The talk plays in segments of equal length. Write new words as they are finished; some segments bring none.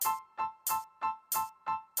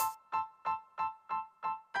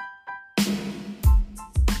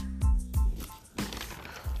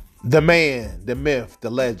The man, the myth,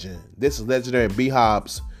 the legend. This is legendary B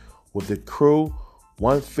Hobbs with the Crew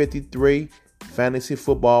 153 Fantasy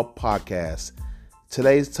Football Podcast.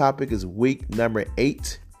 Today's topic is week number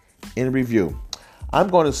 8 in review. I'm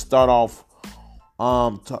going to start off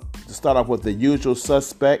with the usual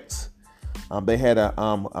suspects. They had a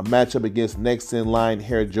matchup against next in line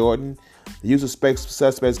Hair Jordan. The usual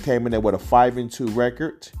suspects came in there with a 5-2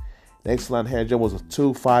 record. Next in line Hair Jordan was a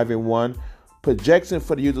 2-5-1. Projection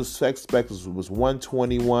for the usual suspects was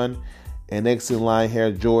 121, and next in line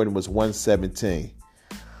Hair Jordan was 117.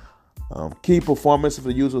 Key performance for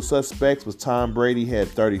the usual suspects was Tom Brady had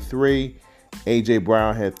 33, A.J.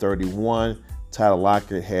 Brown had 31, Tyler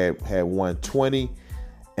Lockett had 120,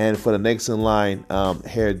 and for the next in line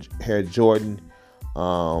Hair Jordan,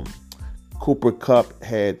 Cooper Kupp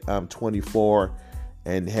had 24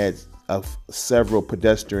 and had several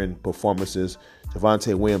pedestrian performances.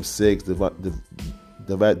 Javonte Williams 6,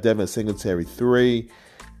 Devin Singletary 3,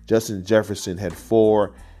 Justin Jefferson had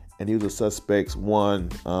 4, and he was the suspects won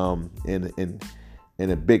in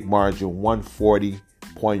a big margin,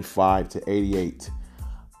 140.5 to 88.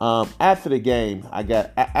 After the game,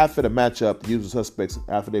 after the matchup, the usual suspects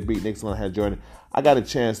after they beat Nixon and had Jordan, I got a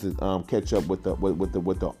chance to catch up with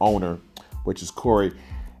the owner, which is Corey,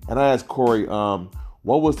 and I asked Corey,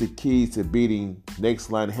 what was the key to beating next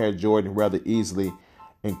line Hair Jordan rather easily?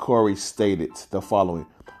 And Corey stated the following.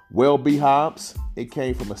 Well, B Hobbs, it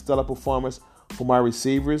came from a stellar performance from our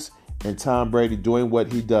receivers and Tom Brady doing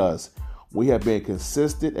what he does. We have been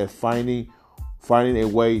consistent at finding a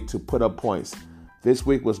way to put up points. This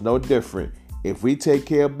week was no different. If we take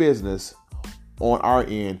care of business on our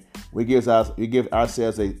end, we give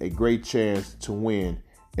ourselves a great chance to win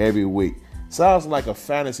every week. Sounds like a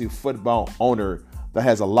fantasy football owner that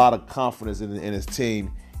has a lot of confidence in his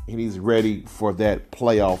team, and he's ready for that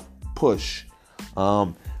playoff push.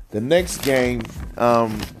 The next game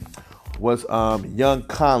was Young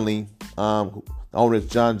Conley. The owner is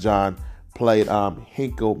John played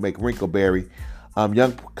Hinkle McWrinkleberry.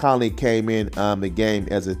 Young Conley came in the game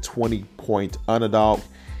as a 20-point underdog.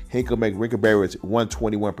 Hinkle McWrinkleberry was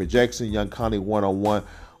 121 projection. Young Conley 101.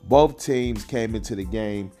 Both teams came into the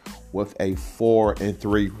game with a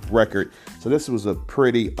 4-3 record. So this was a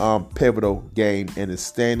pretty pivotal game in the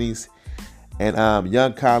standings. And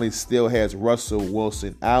Young Conley still has Russell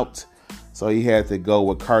Wilson out. So he had to go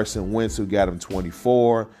with Carson Wentz, who got him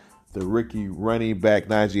 24. The rookie running back,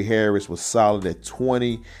 Najee Harris, was solid at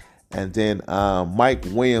 20. And then Mike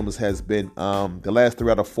Williams has been, the last 3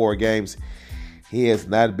 out of 4 games, he has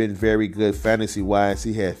not been very good fantasy-wise.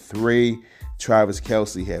 He had 3. Travis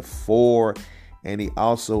Kelce had 4, and he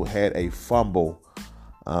also had a fumble.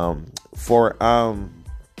 For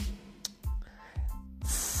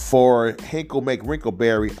Hinkle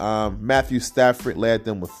McWrinkleberry, Matthew Stafford led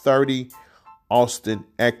them with 30. Austin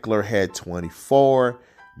Eckler had 24.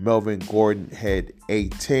 Melvin Gordon had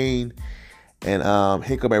 18. And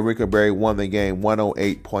Hinkle McWrinkleberry won the game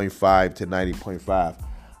 108.5 to 90.5.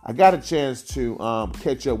 I got a chance to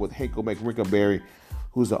catch up with Hinkle McWrinkleberry,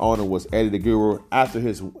 who's the owner, was Eddie the Guru, after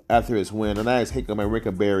his win. And I asked Hinkle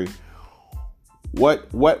McWrinkleberry,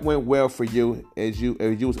 what went well for you as you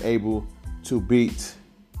was able to beat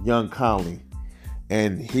Young Conley?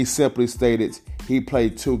 And he simply stated he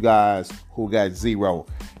played 2 guys who got 0.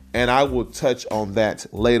 And I will touch on that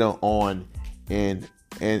later on in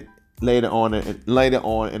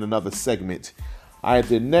another segment. All right,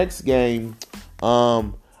 the next game,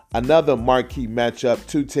 another marquee matchup,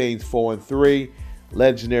 2 teams 4-3.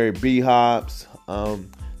 Legendary B Hobbs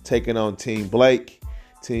taking on Team Blake.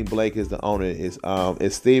 Team Blake is the owner, is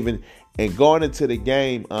Steven. And going into the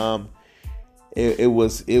game, it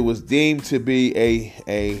was deemed to be a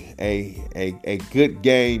good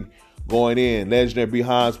game going in. Legendary B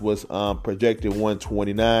Hobbs was projected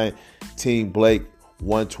 129. Team Blake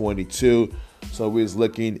 122. So we was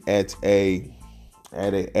looking at a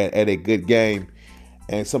good game.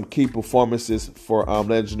 And some key performances for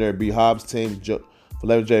Legendary B Hobbs team. For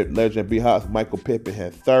Legendary B Hobbs, Michael Pippen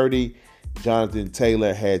had 30. Jonathan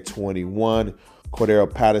Taylor had 21.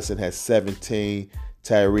 Cordero Patterson had 17.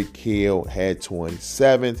 Tyreek Hill had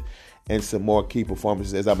 27. And some more key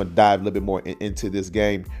performances as I'm going to dive a little bit more into this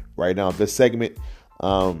game right now. This segment,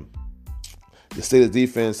 the Steelers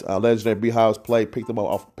defense, Legendary B Hobbs picked them up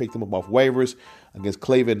off waivers against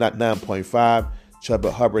Cleveland, not 9.5.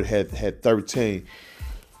 Chuba Hubbard had 13.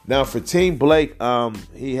 Now for Team Blake,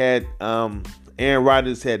 he had Aaron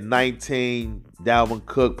Rodgers had 19. Dalvin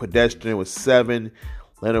Cook, pedestrian, was 7.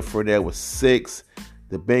 Leonard Fournette was 6.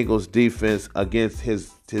 The Bengals defense against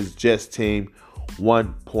his Jets team,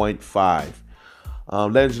 1.5.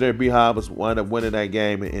 Legendary B Hobbs wound up winning that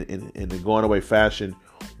game in the going away fashion,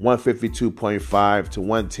 152.5 to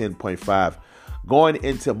 110.5. Going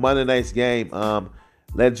into Monday night's game,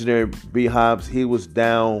 Legendary B Hobbs, he was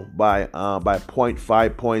down by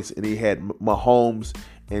 0.5 points, and he had Mahomes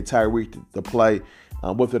and Tyreek to play.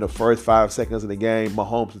 Within the first 5 seconds of the game,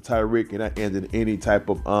 Mahomes and Tyreek, and that ended any type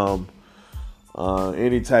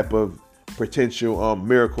of potential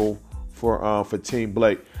miracle for Team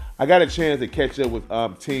Blake. I got a chance to catch up with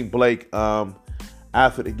Team Blake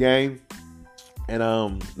after the game, and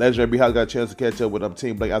Legendary B Hobbs got a chance to catch up with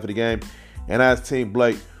Team Blake after the game, and I asked Team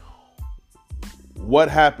Blake, what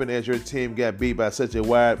happened as your team got beat by such a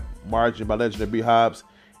wide margin by Legendary B Hobbs?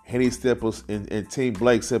 And he and Team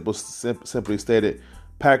Blake simply stated,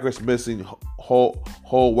 Packers missing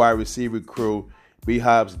whole wide receiver crew, B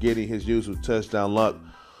Hobbs getting his usual touchdown luck.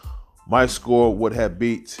 My score would have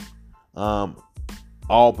beat all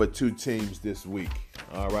but 2 teams this week.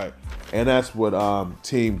 All right. And that's what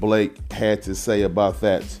Team Blake had to say about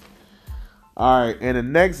that. All right. In the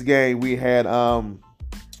next game, we had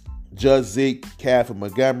Judge Zeke, Calf, and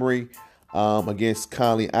Montgomery against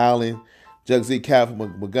Conley Allen. Judge Zeke, Calf, and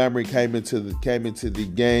Montgomery came into the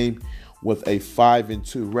game with a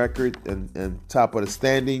 5-2 record and top of the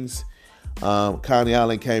standings. Conley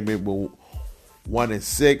Allen came in with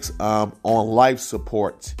 1-6 on life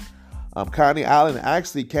support. Conley Allen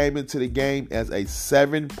actually came into the game as a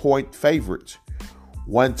 7-point favorite,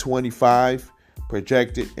 125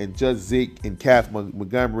 projected, and Judge Zeke and Calf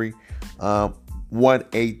Montgomery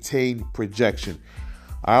 118 projection.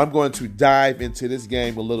 I'm going to dive into this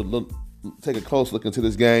game a little, take a close look into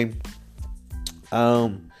this game.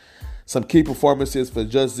 Some key performances for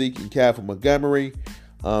Judge Zeke and Calf Montgomery.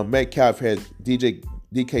 Metcalf had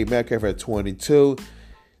DK Metcalf had 22.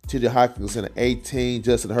 TJ Hawkinson had 18.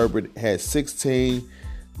 Justin Herbert had 16.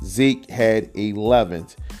 Zeke had 11.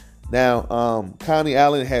 Now, Conley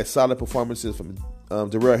Allen had solid performances from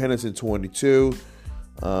Darrell Henderson 22.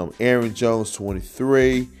 Aaron Jones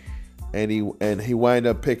 23, and he wound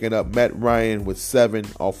up picking up Matt Ryan with 7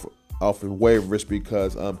 off in waivers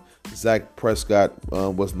because Zach Prescott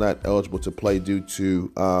was not eligible to play due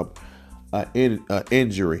to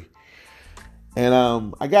injury. And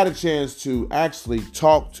I got a chance to actually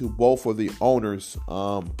talk to both of the owners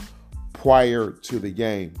prior to the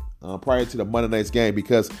game, prior to the Monday night's game,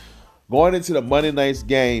 because going into the Monday night's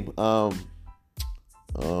game,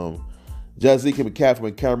 Judge Zeke and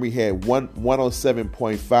Montgomery had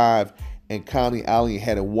 107.5, and Conley Allen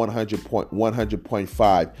had a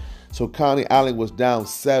 100.5. So Conley Allen was down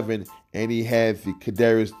 7, and he had the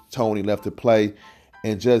Kadarius Toney left to play,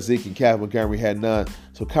 and Judge Zeke and Montgomery had none.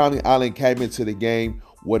 So Conley Allen came into the game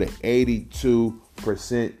with an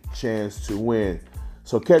 82% chance to win.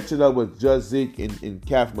 So catching up with Judge Zeke and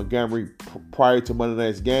Montgomery prior to Monday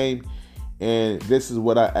night's game, and this is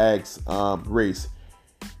what I asked Reese.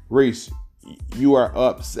 Reese, you are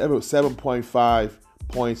up 7.5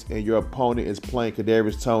 points, and your opponent is playing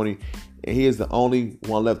Kadarius Toney, and he is the only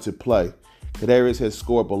one left to play. Kadarius has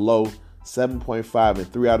scored below 7.5 in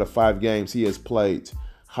 3 out of 5 games he has played.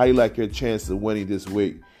 How do you like your chances of winning this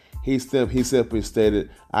week? He simply stated,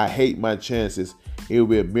 I hate my chances. It will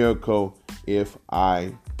be a miracle if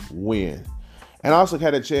I win. And I also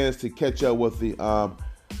had a chance to catch up with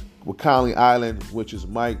with Conley Allen, which is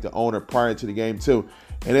Mike, the owner, prior to the game too.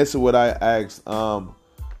 And this is what I asked.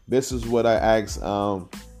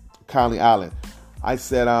 Conley Allen. I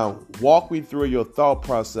said, walk me through your thought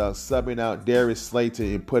process subbing out Darius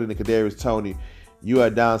Slayton and putting in Kadarius Toney. You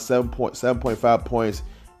are down 7.5 points,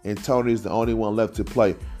 and Toney is the only one left to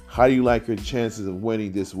play. How do you like your chances of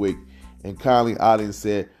winning this week? And Conley Allen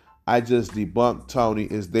said, I just debunked Toney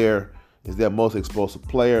is their most explosive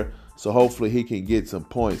player, so hopefully he can get some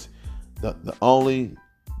points. The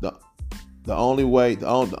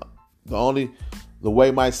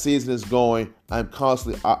way my season is going, I'm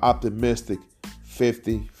constantly optimistic.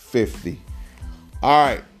 50-50. All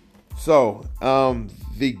right. So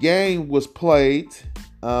the game was played,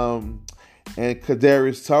 and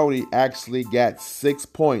Kadarius Toney actually got 6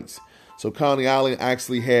 points. So Conley Allen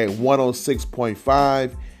actually had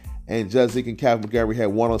 106.5, and Judge Zeke and Montgomery had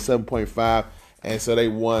 107.5, and so they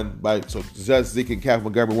won so Judge Zeke and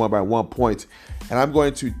Montgomery won by 1 point. And I'm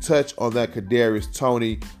going to touch on that Kadarius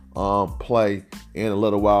Toney play in a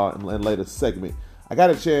little while in later segment. I got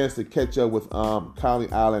a chance to catch up with Conley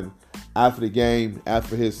Allen after the game,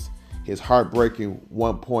 after his heartbreaking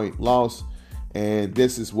 1-point loss. And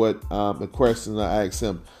this is what the question I asked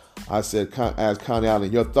him. I said, ask Conley Allen,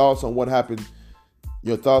 your thoughts on what happened,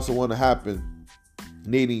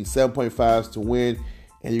 needing 7.5s to win,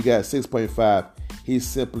 and you got 6.5. He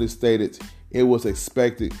simply stated, it was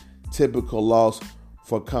expected. Typical loss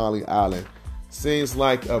for Conley Island. Seems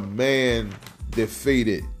like a man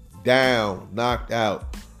defeated, down, knocked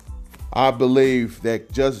out. I believe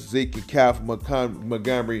that just Zeke and Cal from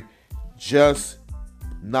Montgomery just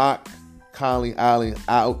knocked Conley Island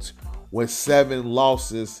out with 7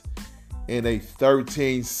 losses in a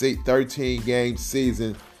 13-game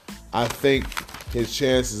season. I think his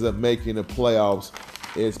chances of making the playoffs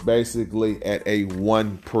is basically at a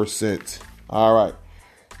 1%. All right.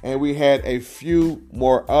 And we had a few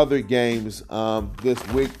more other games this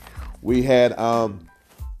week. We had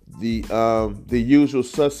the usual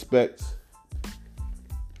suspects.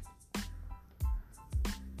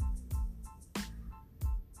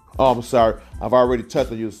 Oh, I'm sorry. I've already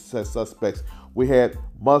touched on usual suspects. We had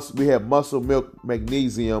Muscle Milk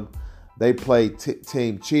Magnesium. They played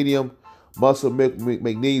Team Cheatham. Muscle Milk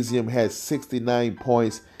Magnesium had 69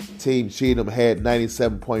 points. Team Cheatham had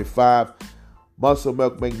 97.5. Muscle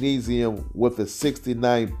Milk Magnesium with the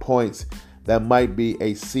 69 points. That might be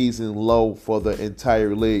a season low for the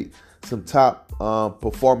entire league. Some top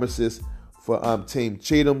performances for Team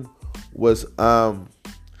Cheatham was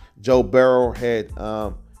Joe Barrow had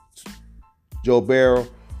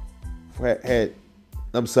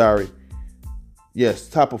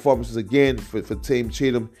top performances again for Team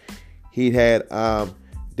Cheatham. He had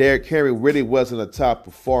Derrick Henry really wasn't a top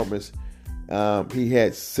performance. He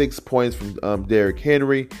had 6 points from Derrick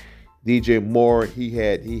Henry. DJ Moore, he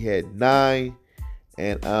had 9,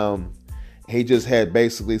 and he just had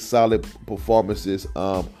basically solid performances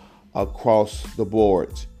across the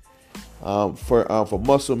board. For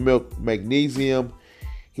Muscle Milk Magnesium,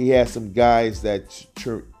 he had some guys that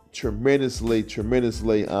tremendously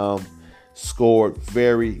scored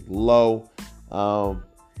very low.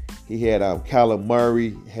 He had Callum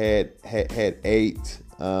Murray had 8.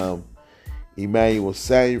 Emmanuel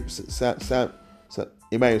Sanders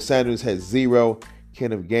had 0.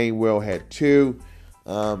 Kenneth Gainwell had 2.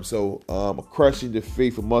 So a crushing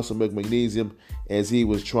defeat for Muscle Milk Magnesium as he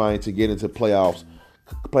was trying to get into playoff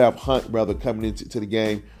hunt rather, coming into the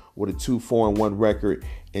game with a 2-4-1 record,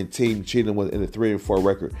 and Team Cheatham was in a 3-4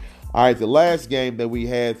 record. All right, the last game that we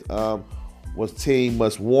had was Team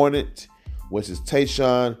Must Want It, which is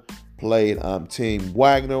Tayshawn played Team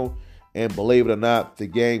Wagner, and believe it or not, the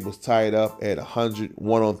game was tied up at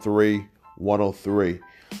 103.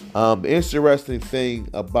 The interesting thing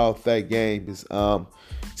about that game is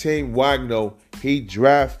Team Wagner, he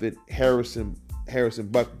drafted Harrison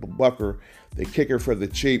Bucker, the kicker for the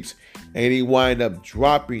Chiefs, and he wound up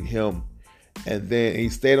dropping him, and then he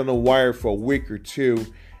stayed on the wire for a week or two,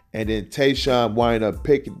 and then Tayshawn wound up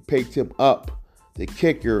picked him up, the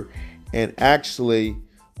kicker, and actually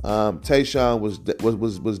Tayshawn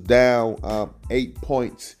was down 8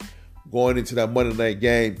 points going into that Monday night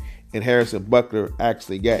game, and Harrison Buckler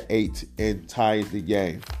actually got 8 and tied the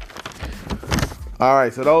game. All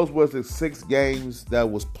right, so those was the 6 games that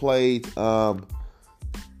was played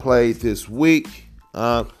this week.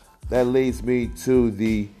 That leads me to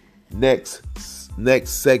the next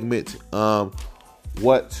segment.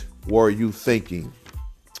 What were you thinking?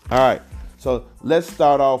 All right, so let's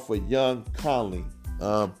start off with young Conley.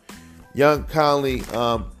 Young Conley,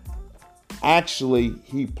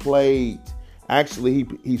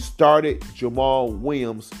 he started Jamal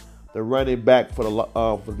Williams, the running back for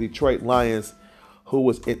the Detroit Lions, who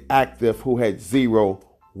was inactive, who had 0.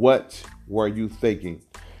 What were you thinking?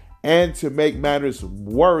 And to make matters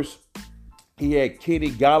worse, he had Kenny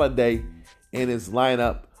Golladay in his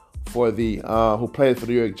lineup for the who plays for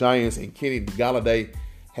the New York Giants, and Kenny Golladay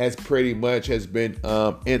has been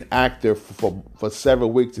inactive for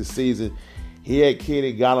several weeks this season. He had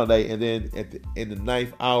Kenny Golladay, and then in the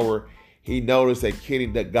 9th hour, he noticed that Kenny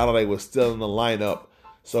Golladay was still in the lineup,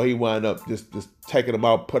 so he wound up just taking him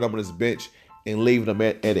out, putting him on his bench, and leaving him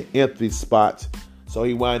at an empty spot. So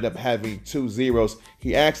he wound up having 2 zeros.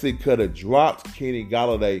 He actually could have dropped Kenny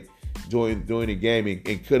Golladay during the game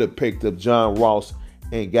and could have picked up John Ross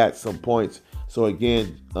and got some points. So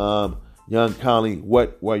again, young Conley,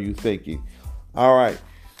 what were you thinking? All right,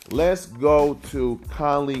 let's go to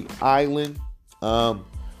Conley Island.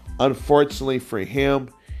 Unfortunately for him,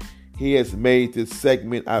 he has made this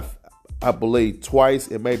segment, I believe, twice.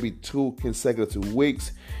 It may be 2 consecutive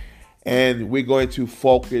weeks. And we're going to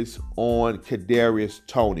focus on Kadarius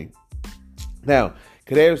Toney. Now,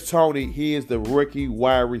 Kadarius Toney, he is the rookie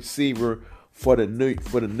wide receiver for the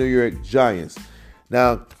New York Giants.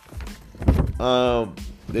 Now,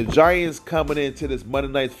 the Giants coming into this Monday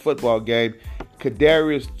Night Football game,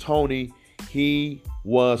 Kadarius Toney, he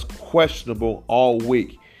was questionable all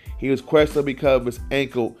week. He was questionable because of his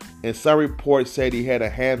ankle and some reports said he had a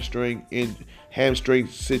hamstring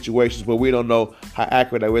situations, but we don't know how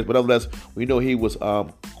accurate that was. But nonetheless, we know he was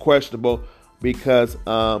questionable because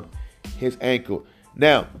his ankle.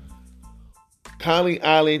 Now, Conley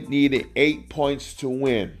Island needed 8 points to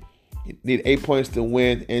win. He needed 8 points to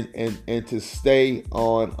win and to stay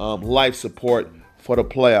on life support for the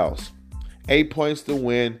playoffs. 8 points to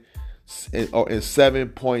win and 7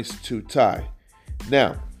 points to tie.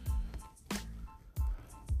 Now,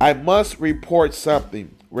 I must report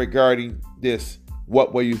something regarding this.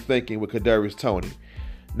 What were you thinking with Kadarius Toney?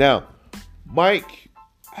 Now, Mike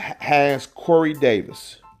has Corey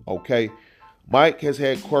Davis. Okay, Mike has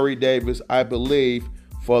had Corey Davis, I believe,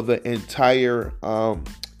 for the entire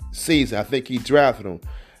season. I think he drafted him.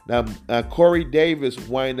 Now Corey Davis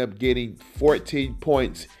wound up getting 14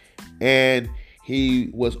 points, and he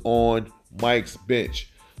was on Mike's bench.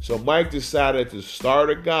 So Mike decided to start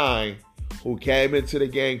a guy who came into the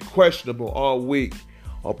game questionable all week,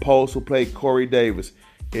 opposed to play Corey Davis.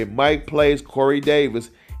 If Mike plays Corey Davis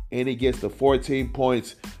and he gets the 14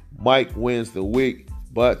 points, Mike wins the week.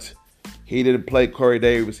 But he didn't play Corey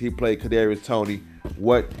Davis. He played Kadarius Toney.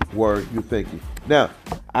 What were you thinking? Now,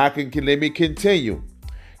 let me continue.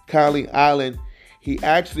 Conley Island, he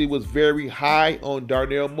actually was very high on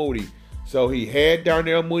Darnell Mooney. So he had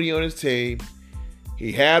Darnell Mooney on his team.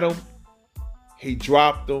 He had him. He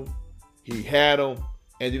dropped him. He had him.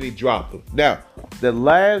 And then he dropped him. Now, the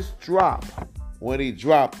last drop, when he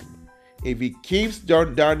dropped him, if he keeps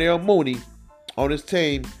Darnell Mooney on his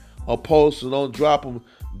team, opposed to don't drop him,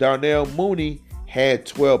 Darnell Mooney had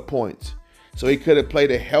 12 points. So he could have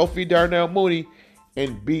played a healthy Darnell Mooney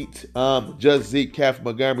and beat just Zeke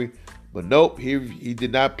Montgomery. But nope, he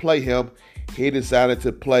did not play him. He decided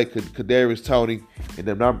to play Kadarius Toney, and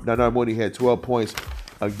Darnell Mooney had 12 points.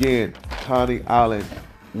 Again, Conley Island,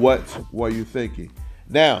 what were you thinking?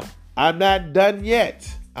 Now, I'm not done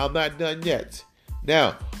yet.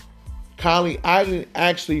 Now, Conley Island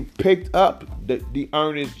actually picked up the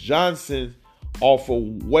Ernest Johnson off of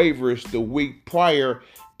waivers the week prior.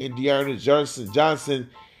 In Ernest Johnson,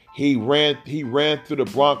 he ran through the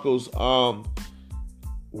Broncos line,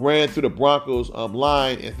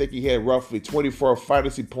 and I think he had roughly 24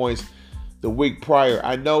 fantasy points the week prior.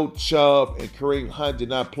 I know Chubb and Kareem Hunt did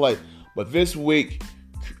not play, but this week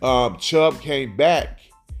Chubb came back,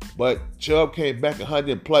 and Hunt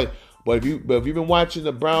didn't play. But if you've been watching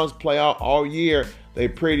the Browns play out all year, they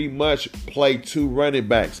pretty much play two running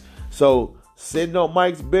backs. So sitting on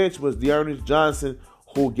Mike's bench was Ernest Johnson,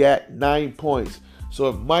 who got 9 points. So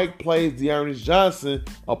if Mike plays Ernest Johnson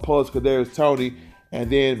opposed to Kadarius Toney, and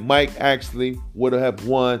then Mike actually would have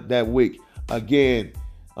won that week. Again,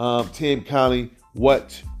 Tim Conley,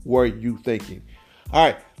 what were you thinking? All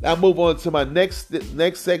right, now move on to my next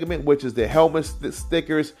segment, which is the helmet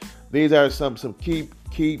stickers. These are some key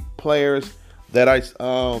players that I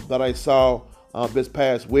saw this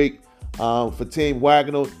past week. For Team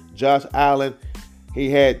Wagner, Josh Allen, he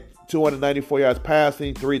had 294 yards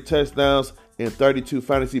passing, 3 touchdowns, and 32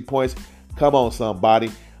 fantasy points. Come on, somebody.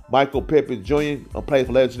 Michael Pittman Jr., played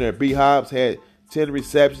for legendary B Hobbs, had 10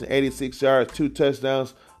 receptions, 86 yards, 2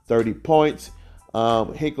 touchdowns, 30 points.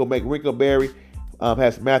 Hinkle McWrinkleberry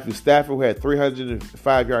has Matthew Stafford, who had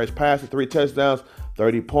 305 yards passing, 3 touchdowns,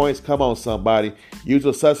 30 points. Come on, somebody.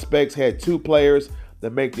 Usual suspects had 2 players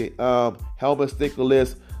that make the helmet sticker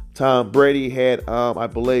list. Tom Brady had, I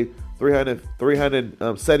believe,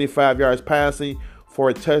 375 yards passing,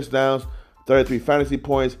 4 touchdowns, 33 fantasy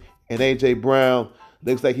points. And A.J. Brown,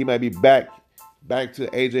 looks like he might be back to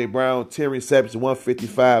A.J. Brown, 10 receptions,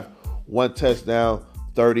 155, 1 touchdown,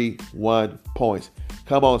 31 points.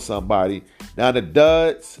 Come on, somebody. Now, the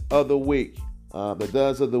duds of the week.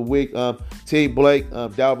 Team Blake,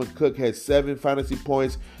 Dalvin Cook had 7 fantasy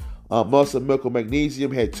points. Muscle Milk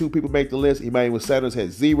Magnesium had 2 people make the list. Emmanuel Sanders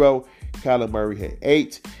had 0. Kyler Murray had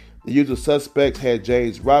 8. The usual suspects had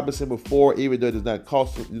James Robinson with 4, even though it does not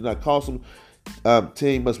cost him.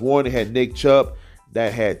 Team Must Warn had Nick Chubb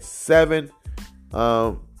that had 7.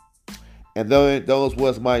 And then those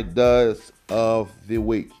was my duds of the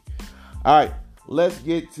week. All right, let's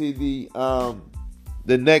get to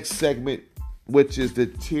the next segment, which is the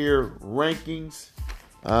tier rankings.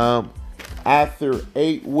 After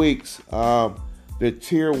 8 weeks, the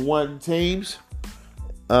tier 1 teams.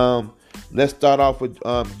 Let's start off with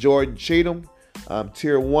Jordan Cheatham,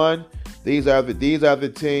 tier 1. These are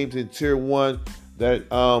the teams in tier 1 that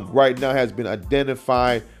right now has been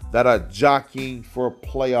identified that are jockeying for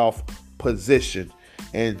playoff position.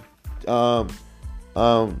 And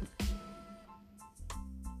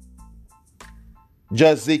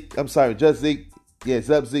Just Zeke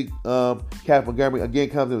Zeke Cat Montgomery again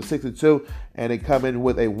comes in with 6-2, and they come in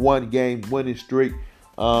with a 1-game winning streak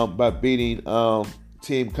by beating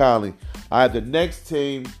Team Conley. The next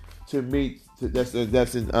team to meet that's in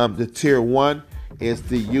the tier 1 is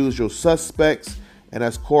the usual suspects, and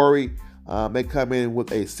that's Corey. They come in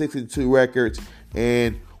with a 6-2 record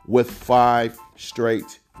and with 5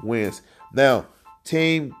 straight wins. Now,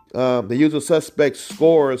 the usual suspects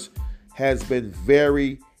scores has been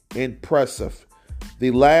very impressive.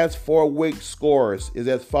 The last 4-week scores is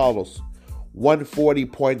as follows: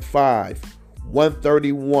 140.5,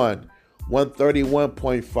 131,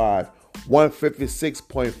 131.5,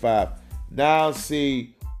 156.5. Now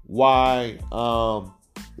see why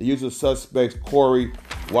the usual suspects Corey,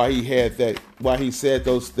 why he said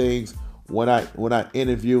those things when I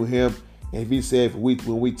interviewed him, and he said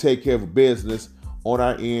when we take care of business on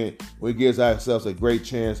our end, we gives ourselves a great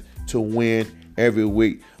chance to win every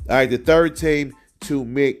week. All right, the third team to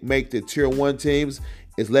make the tier 1 teams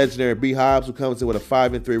is legendary B Hobbs, who comes in with a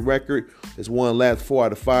 5-3 record. Has won last 4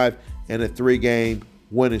 out of 5 and a 3-game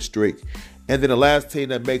winning streak. And then the last team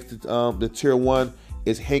that makes the tier 1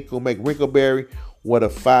 is Hinkle McWrinkleberry with a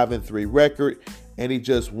 5-3 record, and he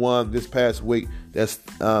just won this past week. That's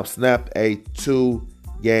snapped a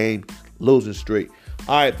 2-game losing streak.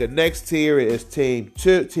 All right, the next tier is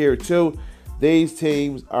tier 2. These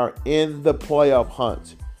teams are in the playoff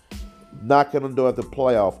hunt, knocking on the door at the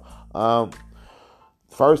playoff.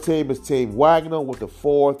 First team is Team Wagner with a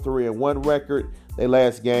 4-3-1 record. Their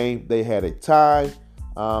last game, they had a tie.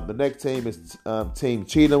 The next team is Team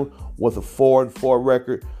Cheatham with a 4-4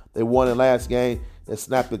 record. They won the last game. They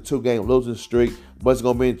snapped a 2-game losing streak. But it's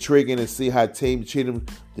going to be intriguing to see how Team Cheatham,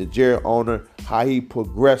 the Jared owner, how he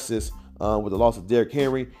progresses with the loss of Derrick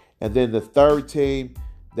Henry. And then the third team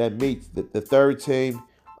that meets the third team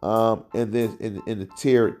in the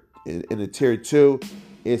tier 2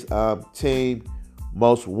 is Team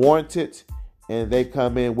Most Warranted, and they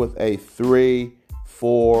come in with a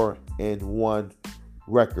 3-4-1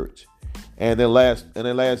 record. And in the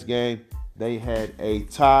last game, they had a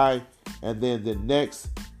tie. And then the next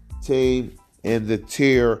team in the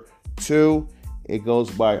tier 2, it goes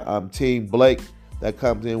by Team Blake, that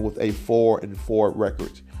comes in with a 4-4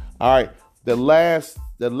 record. All right, the last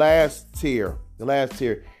tier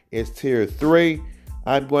is tier 3.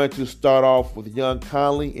 I'm going to start off with Young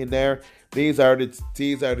Conley in there. These are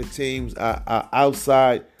the teams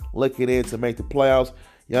outside looking in to make the playoffs.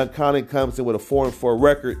 Young Conley comes in with a 4-4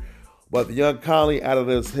 record, but the Young Conley, out of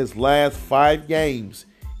his last 5 games,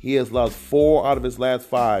 he has lost 4 out of his last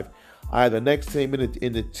 5. The next team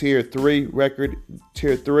in the tier 3 record,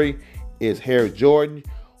 tier 3, is Harry Jordan,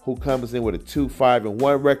 who comes in with a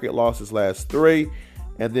 2-5-1 record, lost his last 3.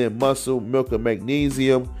 And then Muscle, Milk, and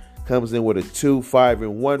Magnesium comes in with a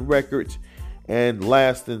 2-5-1 record. And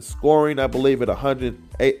last in scoring, I believe, at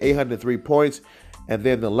 803 points. And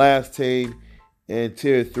then the last team in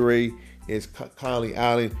tier 3 is Conley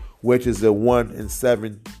Island, which is a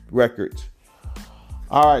 1-7 record.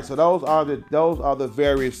 All right, so those are the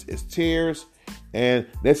various tiers. And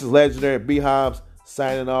this is legendary B Hobbs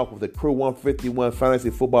signing off with the Crew 151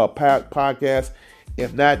 Fantasy Football Podcast.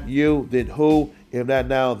 If not you, then who? If not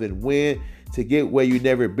now, then when? To get where you've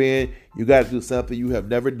never been, you got to do something you have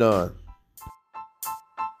never done.